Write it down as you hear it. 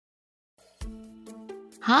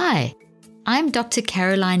Hi, I'm Dr.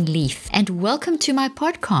 Caroline Leaf, and welcome to my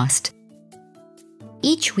podcast.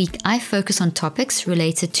 Each week, I focus on topics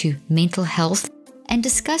related to mental health and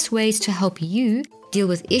discuss ways to help you deal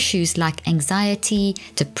with issues like anxiety,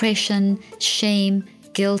 depression, shame,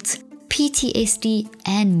 guilt, PTSD,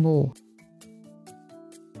 and more.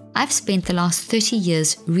 I've spent the last 30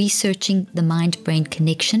 years researching the mind-brain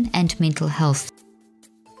connection and mental health.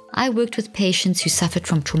 I worked with patients who suffered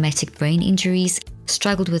from traumatic brain injuries,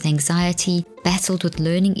 struggled with anxiety, battled with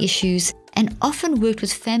learning issues, and often worked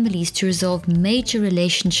with families to resolve major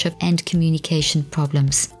relationship and communication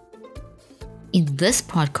problems. In this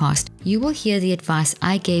podcast, you will hear the advice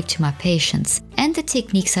I gave to my patients and the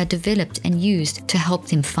techniques I developed and used to help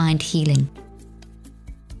them find healing.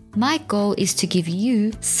 My goal is to give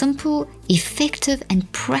you simple, effective, and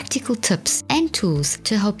practical tips and tools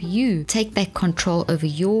to help you take back control over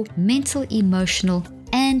your mental, emotional,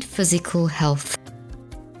 and physical health.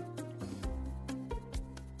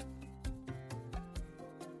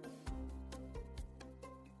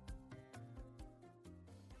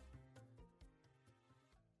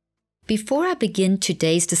 Before I begin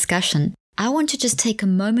today's discussion, I want to just take a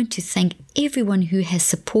moment to thank everyone who has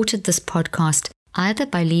supported this podcast, either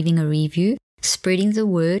by leaving a review, spreading the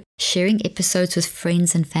word, sharing episodes with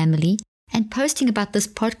friends and family, and posting about this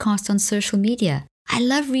podcast on social media. I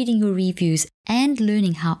love reading your reviews and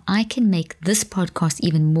learning how I can make this podcast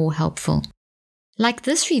even more helpful. Like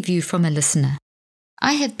this review from a listener.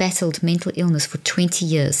 I have battled mental illness for 20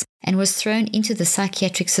 years and was thrown into the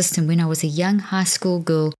psychiatric system when I was a young high school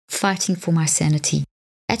girl fighting for my sanity.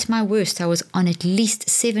 At my worst, I was on at least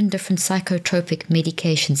 7 different psychotropic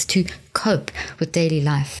medications to cope with daily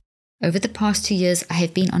life. Over the past 2 years, I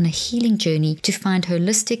have been on a healing journey to find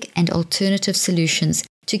holistic and alternative solutions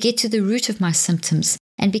to get to the root of my symptoms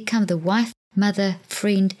and become the wife, mother,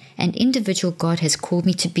 friend, and individual God has called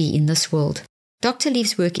me to be in this world. Dr.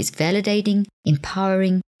 Leaf's work is validating,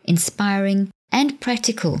 empowering, inspiring, and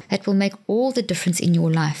practical that will make all the difference in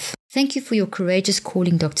your life. Thank you for your courageous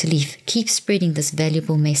calling, Dr. Leaf. Keep spreading this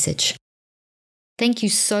valuable message. Thank you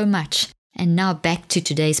so much. And now back to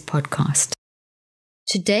today's podcast.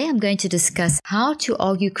 Today I'm going to discuss how to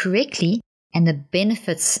argue correctly and the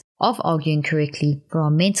benefits of arguing correctly for our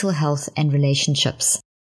mental health and relationships.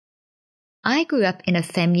 I grew up in a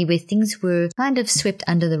family where things were kind of swept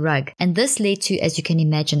under the rug, and this led to, as you can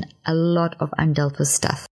imagine, a lot of undealt with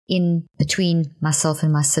stuff in between myself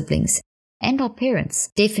and my siblings. And our parents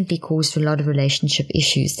definitely caused a lot of relationship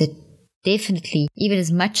issues that definitely, even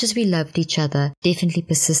as much as we loved each other, definitely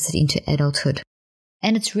persisted into adulthood.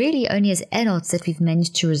 And it's really only as adults that we've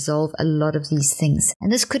managed to resolve a lot of these things.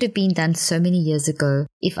 And this could have been done so many years ago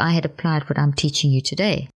if I had applied what I'm teaching you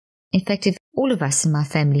today. In fact, if all of us in my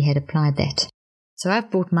family had applied that. So I've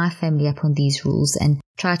brought my family up on these rules and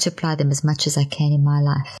tried to apply them as much as I can in my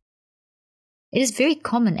life. It is very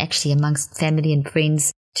common actually amongst family and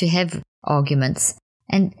friends to have arguments,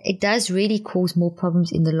 and it does really cause more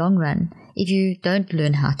problems in the long run if you don't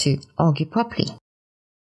learn how to argue properly.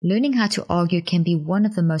 Learning how to argue can be one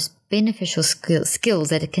of the most beneficial skills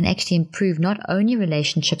that it can actually improve not only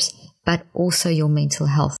relationships but also your mental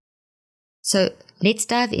health. So let's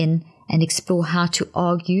dive in and explore how to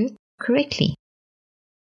argue correctly.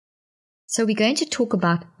 So we're going to talk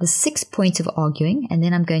about the 6 points of arguing, and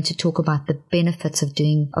then I'm going to talk about the benefits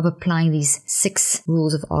of applying these 6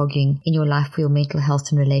 rules of arguing in your life for your mental health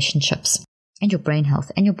and relationships, and your brain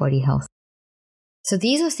health and your body health. So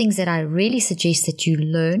these are things that I really suggest that you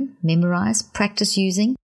learn, memorize, practice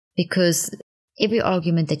using, because every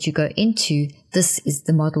argument that you go into, this is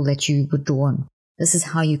the model that you would draw on. This is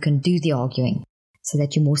how you can do the arguing so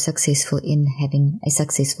that you're more successful in having a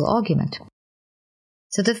successful argument.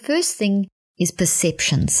 So the first thing is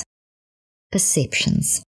perceptions.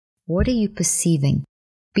 Perceptions. What are you perceiving?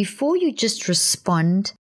 Before you just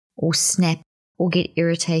respond or snap or get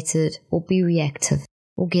irritated or be reactive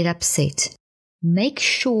or get upset, make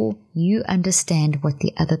sure you understand what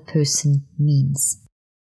the other person means.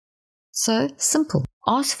 So simple.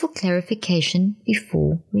 Ask for clarification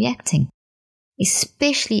before reacting,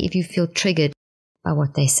 especially if you feel triggered by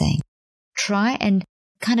what they're saying. Try and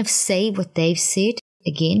kind of say what they've said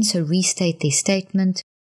again, so restate their statement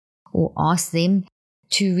or ask them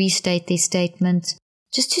to restate their statement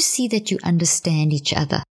just to see that you understand each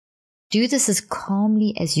other. Do this as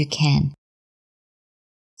calmly as you can.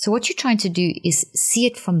 So what you're trying to do is see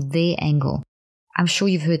it from their angle. I'm sure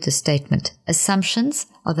you've heard this statement. Assumptions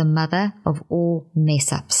are the mother of all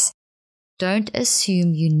mess-ups. Don't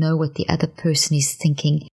assume you know what the other person is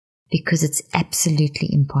thinking, because it's absolutely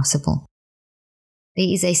impossible. There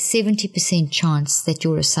is a 70% chance that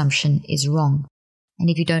your assumption is wrong, And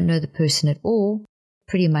if you don't know the person at all,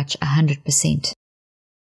 pretty much 100%.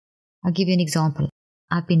 I'll give you an example.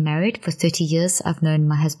 I've been married for 30 years. I've known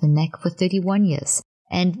my husband Mac for 31 years.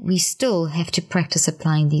 And we still have to practice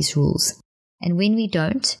applying these rules. And when we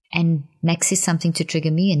don't, and Mac says something to trigger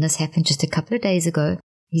me, and this happened just a couple of days ago,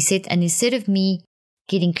 he said, and instead of me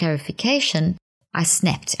getting clarification, I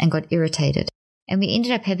snapped and got irritated. And we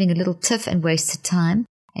ended up having a little tiff and wasted time.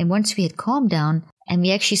 And once we had calmed down and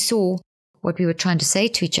we actually saw what we were trying to say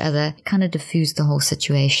to each other, it kind of diffused the whole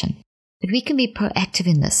situation. But we can be proactive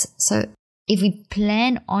in this. So if we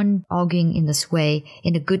plan on arguing in this way,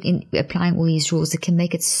 in applying all these rules, it can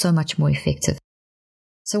make it so much more effective.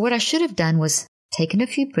 So what I should have done was taken a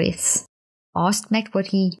few breaths, asked Mac what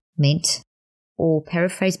he meant, or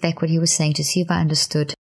paraphrased back what he was saying to see if I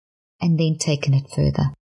understood, and then taken it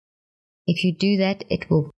further. If you do that, it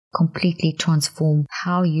will completely transform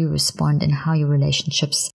how you respond and how your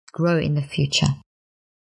relationships grow in the future.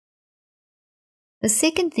 The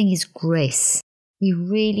second thing is grace. We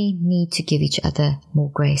really need to give each other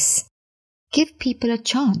more grace. Give people a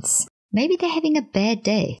chance. Maybe they're having a bad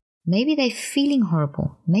day. Maybe they're feeling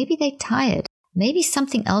horrible. Maybe they're tired. Maybe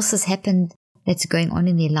something else has happened that's going on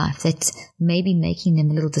in their life that's maybe making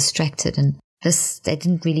them a little distracted, and they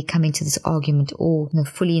didn't really come into this argument all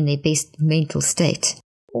fully in their best mental state.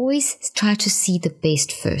 Always try to see the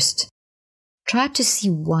best first. Try to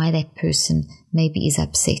see why that person maybe is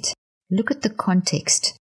upset. Look at the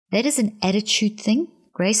context. That is an attitude thing.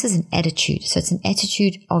 Grace is an attitude. So it's an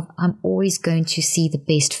attitude of I'm always going to see the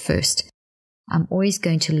best first. I'm always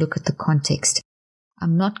going to look at the context.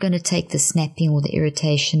 I'm not going to take the snapping or the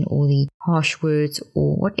irritation or the harsh words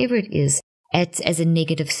or whatever it is as a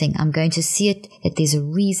negative thing. I'm going to see it that there's a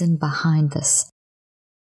reason behind this.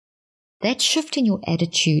 That shift in your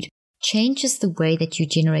attitude changes the way that you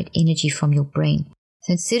generate energy from your brain.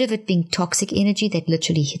 So instead of it being toxic energy that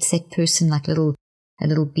literally hits that person like a little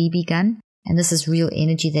BB gun, and this is real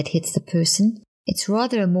energy that hits the person, it's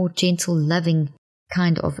rather a more gentle, loving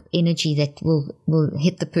kind of energy that will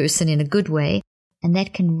hit the person in a good way, and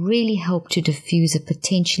that can really help to diffuse a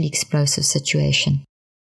potentially explosive situation.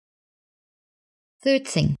 Third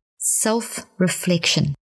thing,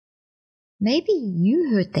 self-reflection. Maybe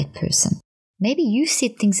you hurt that person. Maybe you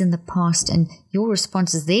said things in the past and your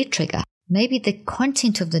response is their trigger. Maybe the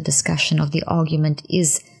content of the discussion, of the argument,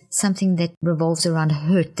 is something that revolves around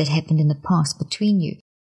hurt that happened in the past between you.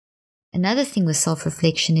 Another thing with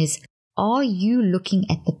self-reflection is, are you looking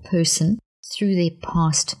at the person through their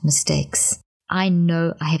past mistakes? I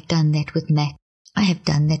know I have done that with Mac. I have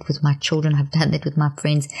done that with my children. I've done that with my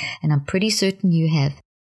friends, and I'm pretty certain you have.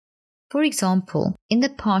 For example, in the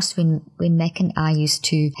past when Mac and I used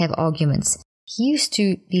to have arguments, he used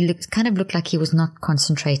to look like he was not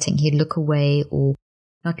concentrating. He'd look away or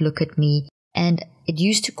not look at me, and it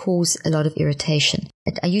used to cause a lot of irritation.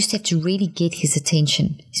 I used to have to really get his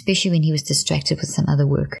attention, especially when he was distracted with some other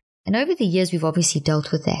work. And over the years, we've obviously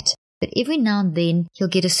dealt with that. But every now and then, he'll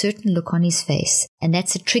get a certain look on his face, and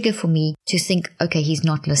that's a trigger for me to think, okay, he's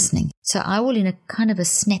not listening. So I will, in a kind of a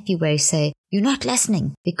snappy way, say, you're not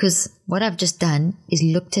listening, because what I've just done is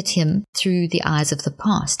looked at him through the eyes of the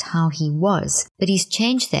past, how he was. But he's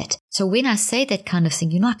changed that. So when I say that kind of thing,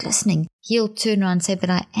 you're not listening, he'll turn around and say, but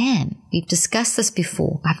I am. We've discussed this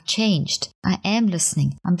before. I've changed. I am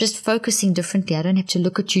listening. I'm just focusing differently. I don't have to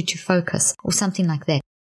look at you to focus, or something like that.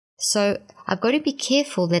 So I've got to be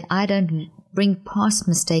careful that I don't bring past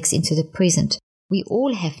mistakes into the present. We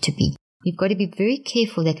all have to be. We've got to be very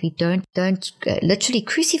careful that we don't literally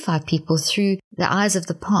crucify people through the eyes of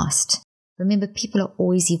the past. Remember, people are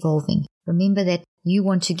always evolving. Remember that you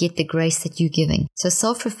want to get the grace that you're giving. So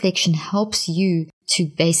self-reflection helps you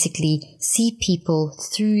to basically see people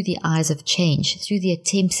through the eyes of change, through the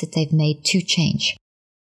attempts that they've made to change.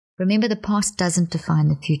 Remember, the past doesn't define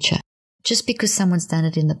the future. Just because someone's done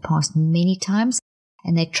it in the past many times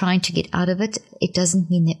and they're trying to get out of it, it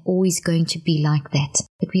doesn't mean they're always going to be like that.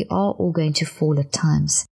 But we are all going to fall at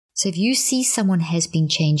times. So if you see someone has been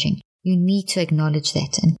changing, you need to acknowledge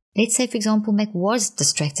that. And let's say, for example, Mac was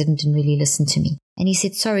distracted and didn't really listen to me. And he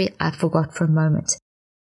said, sorry, I forgot for a moment.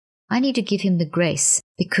 I need to give him the grace,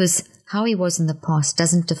 because how he was in the past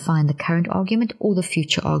doesn't define the current argument or the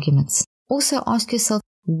future arguments. Also ask yourself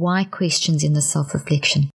why questions in the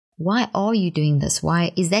self-reflection. Why are you doing this?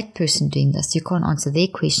 Why is that person doing this? You can't answer their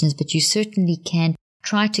questions, but you certainly can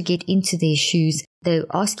try to get into their shoes. Though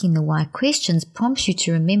asking the why questions prompts you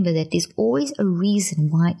to remember that there's always a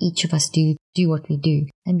reason why each of us do what we do.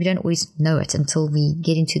 And we don't always know it until we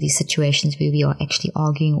get into these situations where we are actually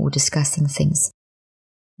arguing or discussing things.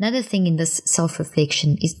 Another thing in this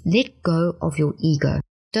self-reflection is let go of your ego.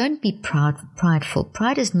 Don't be prideful.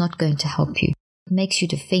 Pride is not going to help you. It makes you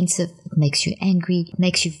defensive, it makes you angry, it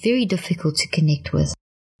makes you very difficult to connect with.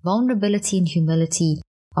 Vulnerability and humility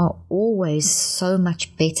are always so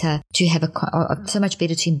much better to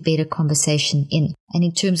embed a conversation in. And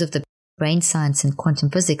in terms of the brain science and quantum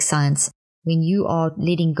physics science, when you are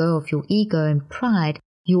letting go of your ego and pride,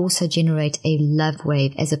 you also generate a love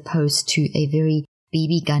wave as opposed to a very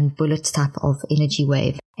BB gun bullet type of energy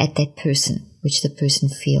wave at that person, which the person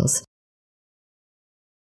feels.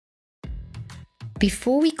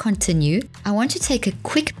 Before we continue, I want to take a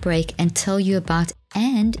quick break and tell you about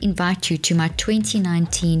and invite you to my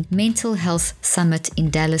 2019 Mental Health Summit in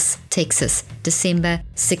Dallas, Texas, December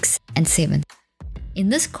 6 and 7. In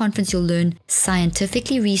this conference, you'll learn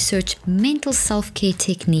scientifically researched mental self-care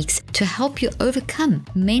techniques to help you overcome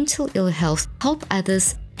mental ill health, help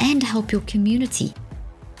others, and help your community.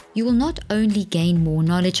 You will not only gain more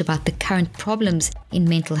knowledge about the current problems in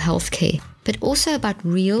mental health care, but also about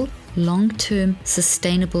real, long-term,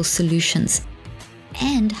 sustainable solutions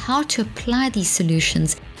and how to apply these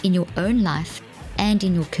solutions in your own life and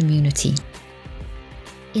in your community.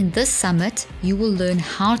 In this summit, you will learn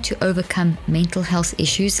how to overcome mental health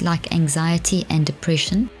issues like anxiety and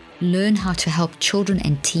depression, learn how to help children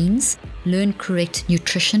and teens, learn correct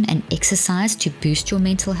nutrition and exercise to boost your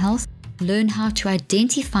mental health, learn how to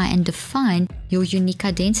identify and define your unique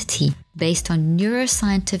identity based on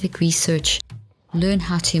neuroscientific research, learn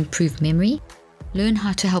how to improve memory, learn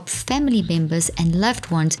how to help family members and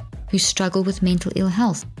loved ones who struggle with mental ill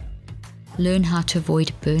health, learn how to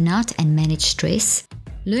avoid burnout and manage stress,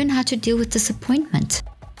 learn how to deal with disappointment,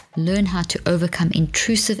 learn how to overcome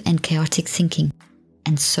intrusive and chaotic thinking,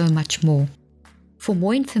 and so much more. For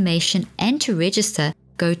more information and to register,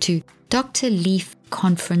 go to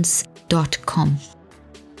drleafconference.com.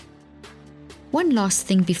 One last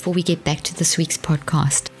thing before we get back to this week's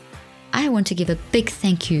podcast. I want to give a big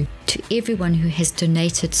thank you to everyone who has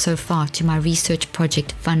donated so far to my research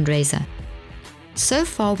project fundraiser. So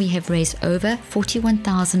far, we have raised over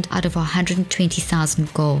 $41,000 out of our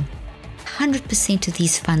 $120,000 goal. 100% of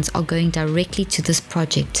these funds are going directly to this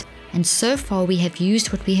project, and so far we have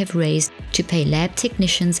used what we have raised to pay lab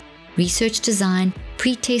technicians, research design,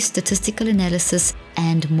 pre-test statistical analysis,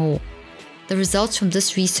 and more. The results from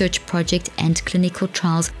this research project and clinical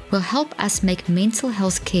trials will help us make mental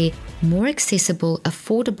health care more accessible,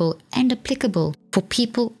 affordable, and applicable for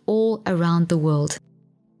people all around the world.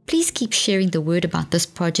 Please keep sharing the word about this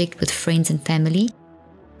project with friends and family.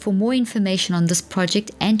 For more information on this project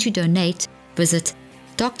and to donate, visit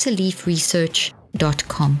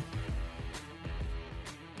drleafresearch.com.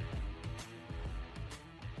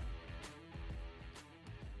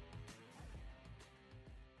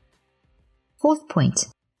 Fourth point,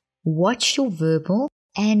 watch your verbal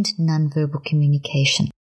and nonverbal communication.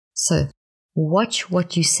 So, watch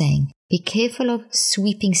what you're saying. Be careful of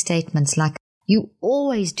sweeping statements like, "You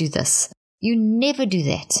always do this. You never do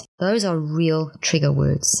that." Those are real trigger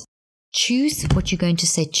words. Choose what you're going to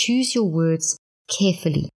say. Choose your words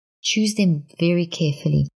carefully. Choose them very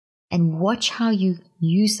carefully. And watch how you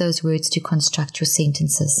use those words to construct your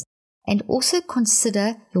sentences. And also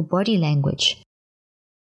consider your body language.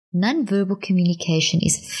 Nonverbal communication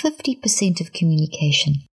is 50% of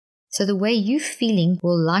communication. So the way you're feeling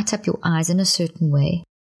will light up your eyes in a certain way,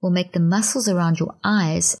 will make the muscles around your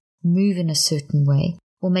eyes move in a certain way,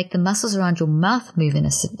 will make the muscles around your mouth move in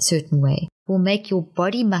a certain way, will make your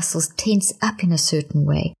body muscles tense up in a certain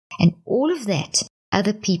way. And all of that,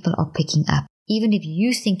 other people are picking up. Even if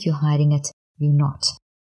you think you're hiding it, you're not.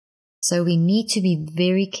 So we need to be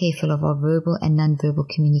very careful of our verbal and nonverbal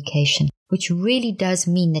communication, which really does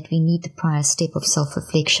mean that we need the prior step of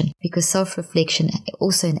self-reflection, because self-reflection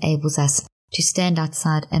also enables us to stand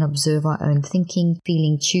outside and observe our own thinking,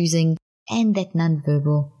 feeling, choosing, and that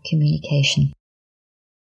nonverbal communication.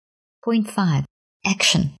 Point 5.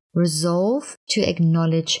 Action. Resolve to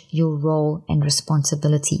acknowledge your role and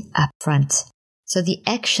responsibility up front. So the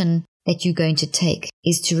action that you're going to take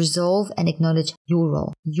is to resolve and acknowledge your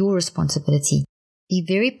role, your responsibility. Be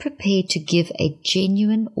very prepared to give a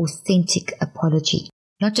genuine, authentic apology,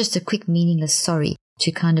 not just a quick, meaningless sorry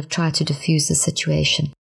to kind of try to diffuse the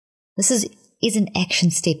situation. This is an action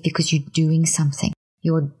step because you're doing something.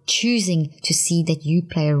 You're choosing to see that you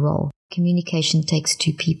play a role. Communication takes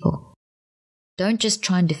two people. Don't just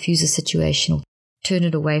try and diffuse a situation or turn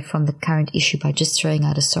it away from the current issue by just throwing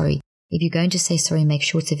out a sorry. If you're going to say sorry, make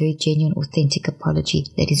sure it's a very genuine, authentic apology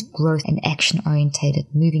that is growth and action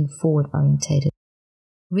orientated, moving forward orientated.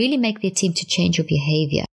 Really make the attempt to change your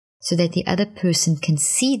behavior so that the other person can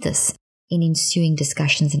see this in ensuing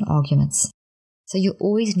discussions and arguments. So you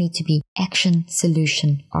always need to be action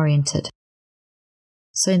solution oriented.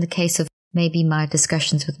 So in the case of maybe my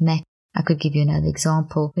discussions with Mac, I could give you another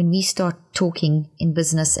example. When we start talking in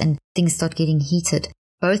business and things start getting heated,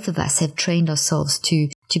 both of us have trained ourselves to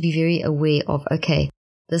be very aware of, okay,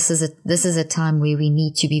 this is a time where we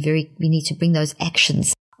need to bring those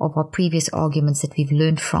actions of our previous arguments that we've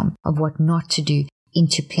learned from, of what not to do,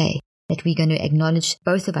 into play. That we're going to acknowledge,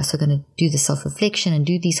 both of us are going to do the self-reflection and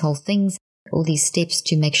do these whole things, all these steps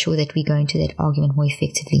to make sure that we go into that argument more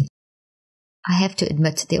effectively. I have to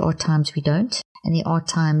admit there are times we don't, and there are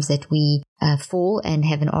times that we fall and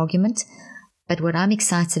have an argument. But what I'm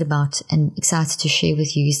excited about and excited to share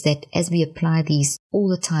with you is that as we apply these all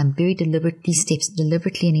the time, very deliberate, these steps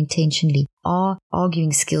deliberately and intentionally, our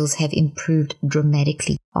arguing skills have improved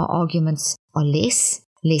dramatically. Our arguments are less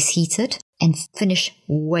heated and finish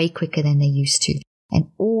way quicker than they used to, and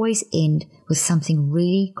always end with something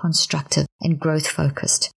really constructive and growth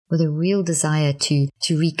focused, with a real desire to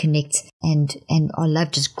reconnect, and our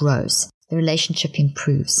love just grows. The relationship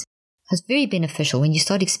improves. It's very beneficial when you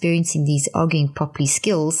start experiencing these arguing properly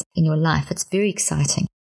skills in your life. It's very exciting.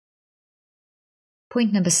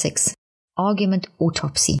 Point number 6, argument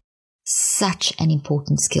autopsy. Such an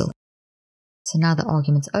important skill. So now the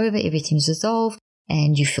argument's over, everything's resolved,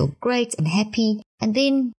 and you feel great and happy. And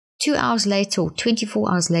then 2 hours later or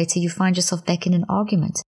 24 hours later, you find yourself back in an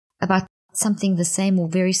argument about something the same or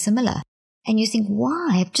very similar. And you think,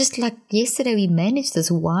 why? Just like yesterday we managed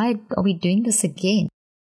this. Why are we doing this again?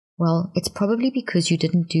 Well, it's probably because you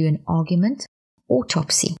didn't do an argument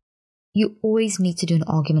autopsy. You always need to do an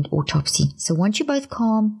argument autopsy. So once you're both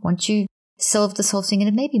calm, once you solve this whole thing, and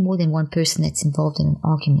it may be more than one person that's involved in an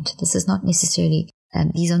argument. This is not necessarily,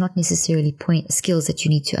 these are not necessarily skills that you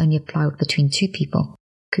need to only apply between two people.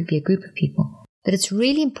 It could be a group of people. But it's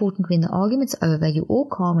really important when the argument's over, you're all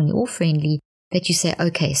calm and you're all friendly, that you say,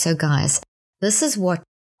 okay, so guys, this is what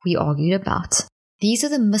we argued about. These are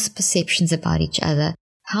the misperceptions about each other.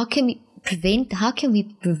 How can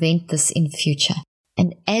we prevent this in future?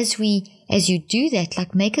 And as you do that,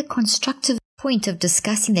 like, make a constructive point of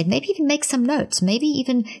discussing that. Maybe even make some notes. Maybe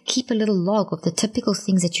even keep a little log of the typical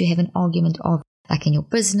things that you have an argument of, like in your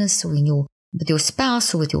business or with your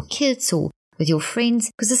spouse or with your kids or with your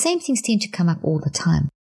friends, because the same things tend to come up all the time.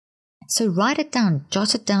 So write it down,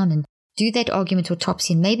 jot it down, and do that argument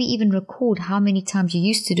autopsy, and maybe even record how many times you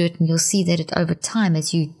used to do it, and you'll see that over time,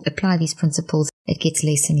 as you apply these principles, it gets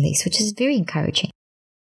less and less, which is very encouraging.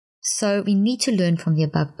 So we need to learn from the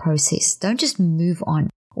above process. Don't just move on,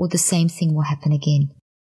 or the same thing will happen again.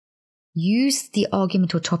 Use the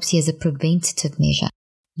argument autopsy as a preventative measure.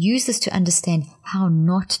 Use this to understand how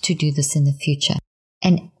not to do this in the future.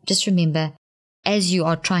 And just remember, as you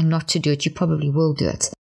are trying not to do it, you probably will do it,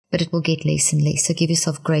 but it will get less and less. So give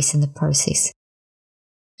yourself grace in the process.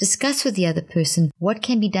 Discuss with the other person what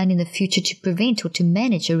can be done in the future to prevent or to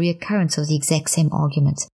manage a reoccurrence of the exact same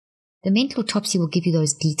argument. The mental autopsy will give you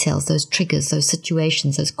those details, those triggers, those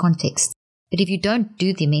situations, those contexts. But if you don't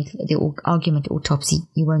do the argument autopsy,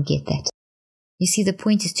 you won't get that. You see, the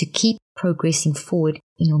point is to keep progressing forward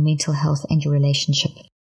in your mental health and your relationship.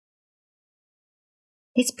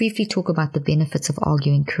 Let's briefly talk about the benefits of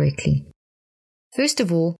arguing correctly. First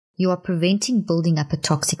of all, you are preventing building up a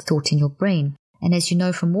toxic thought in your brain. And as you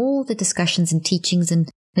know from all the discussions and teachings and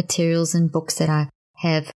materials and books that I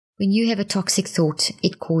have, when you have a toxic thought,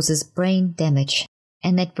 it causes brain damage.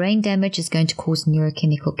 And that brain damage is going to cause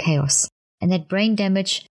neurochemical chaos. And that brain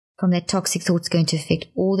damage from that toxic thought is going to affect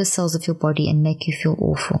all the cells of your body and make you feel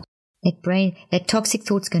awful. That toxic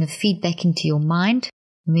thought is going to feed back into your mind.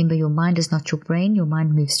 Remember, your mind is not your brain. Your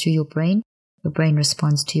mind moves through your brain. Your brain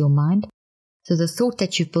responds to your mind. So the thought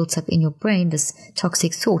that you've built up in your brain, this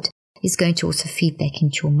toxic thought, is going to also feed back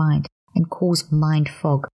into your mind and cause mind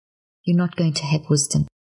fog. You're not going to have wisdom,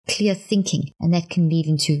 clear thinking, and that can lead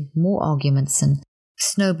into more arguments and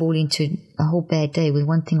snowball into a whole bad day with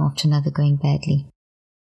one thing after another going badly.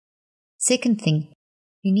 Second thing,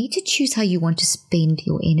 you need to choose how you want to spend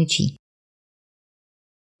your energy.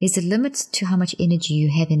 There's a limit to how much energy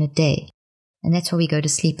you have in a day, and that's why we go to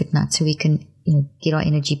sleep at night, so we can, get our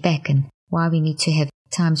energy back, and why we need to have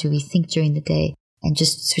times where we think during the day and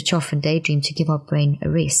just switch off and daydream to give our brain a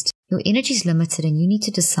rest. Your energy is limited, and you need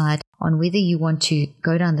to decide on whether you want to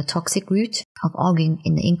go down the toxic route of arguing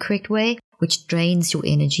in the incorrect way, which drains your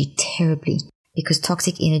energy terribly, because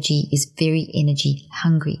toxic energy is very energy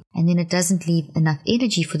hungry, and then it doesn't leave enough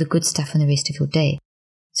energy for the good stuff in the rest of your day.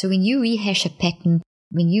 So when you rehash a pattern,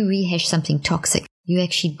 when you rehash something toxic, you're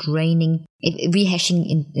actually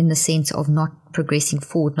rehashing in the sense of not progressing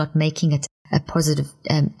forward, not making it a positive,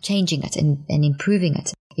 changing it and improving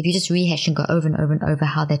it. If you just rehash and go over and over and over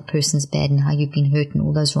how that person's bad and how you've been hurt and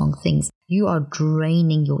all those wrong things, you are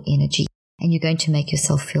draining your energy and you're going to make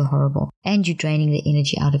yourself feel horrible. And you're draining the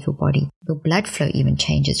energy out of your body. Your blood flow even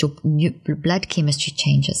changes. Your blood chemistry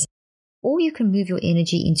changes. Or you can move your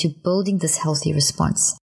energy into building this healthy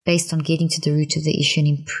response based on getting to the root of the issue and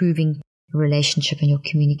improving your relationship and your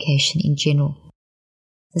communication in general.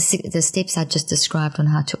 The steps I just described on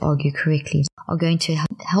how to argue correctly are going to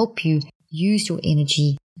help you use your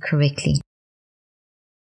energy correctly.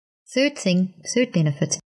 Third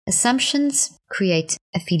benefit, assumptions create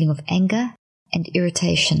a feeling of anger and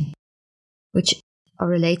irritation, which are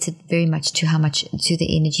related very much to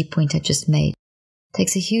the energy point I just made. It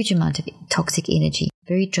takes a huge amount of toxic energy,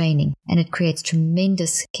 very draining, and it creates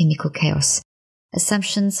tremendous chemical chaos.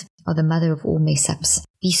 Assumptions are the mother of all mess-ups.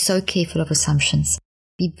 Be so careful of assumptions.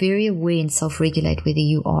 Be very aware and self-regulate whether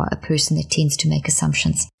you are a person that tends to make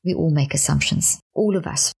assumptions. We all make assumptions, all of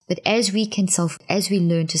us. But as we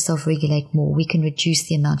learn to self-regulate more, we can reduce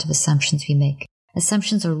the amount of assumptions we make.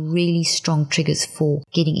 Assumptions are really strong triggers for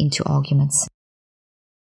getting into arguments.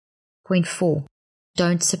 Point 4,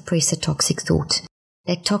 don't suppress a toxic thought.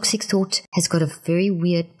 That toxic thought has got a very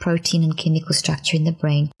weird protein and chemical structure in the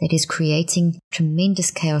brain that is creating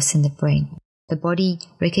tremendous chaos in the brain. The body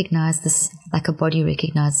recognizes this like a body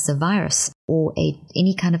recognizes a virus or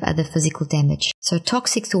any kind of other physical damage. So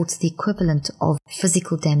toxic thoughts are the equivalent of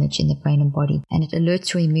physical damage in the brain and body, and it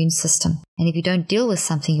alerts your immune system. And if you don't deal with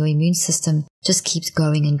something, your immune system just keeps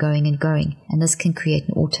going and going and going, and this can create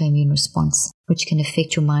an autoimmune response, which can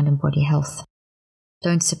affect your mind and body health.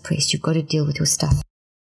 Don't suppress. You've got to deal with your stuff.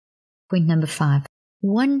 Point number 5.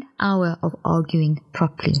 1 hour of arguing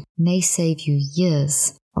properly may save you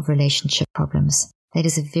years of relationship problems. That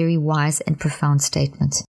is a very wise and profound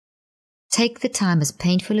statement. Take the time, as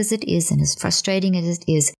painful as it is and as frustrating as it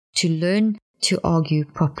is, to learn to argue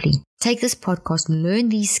properly. Take this podcast, learn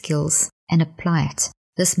these skills, and apply it.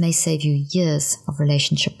 This may save you years of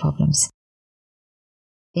relationship problems.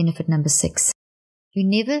 Benefit number 6. You're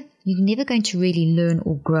never going to really learn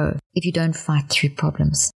or grow if you don't fight through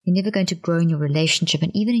problems. You're never going to grow in your relationship,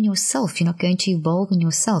 and even in yourself. You're not going to evolve in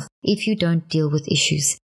yourself if you don't deal with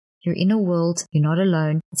issues. You're in a world. You're not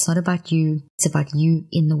alone. It's not about you. It's about you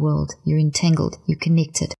in the world. You're entangled. You're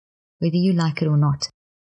connected, whether you like it or not.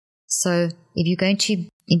 So if you're going to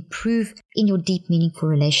improve in your deep, meaningful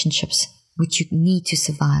relationships, which you need to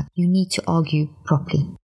survive, you need to argue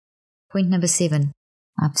properly. Point number 7.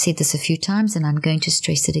 I've said this a few times and I'm going to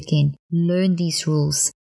stress it again. Learn these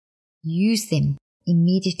rules. Use them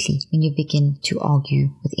immediately when you begin to argue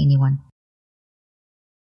with anyone.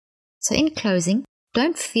 So in closing,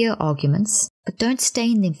 don't fear arguments, but don't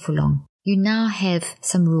stay in them for long. You now have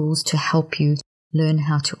some rules to help you learn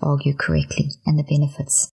how to argue correctly and the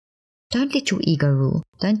benefits. Don't let your ego rule.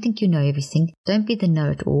 Don't think you know everything. Don't be the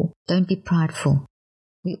know-it-all. Don't be prideful.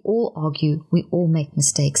 We all argue. We all make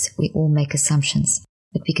mistakes. We all make assumptions.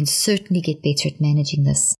 But we can certainly get better at managing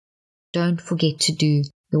this. Don't forget to do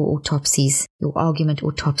your autopsies, your argument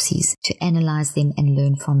autopsies, to analyze them and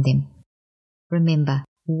learn from them. Remember,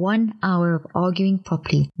 1 hour of arguing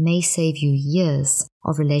properly may save you years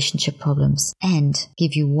of relationship problems and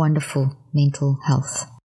give you wonderful mental health.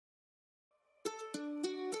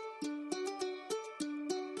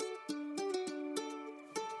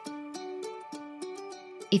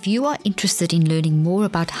 If you are interested in learning more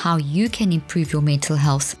about how you can improve your mental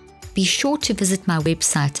health, be sure to visit my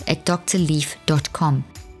website at drleaf.com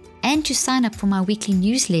and to sign up for my weekly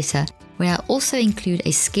newsletter, where I also include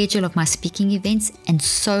a schedule of my speaking events and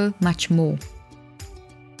so much more.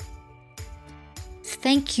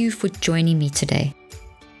 Thank you for joining me today.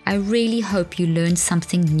 I really hope you learned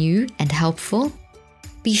something new and helpful.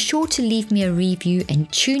 Be sure to leave me a review and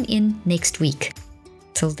tune in next week.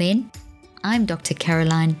 Till then, I'm Dr.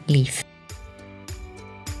 Caroline Leaf.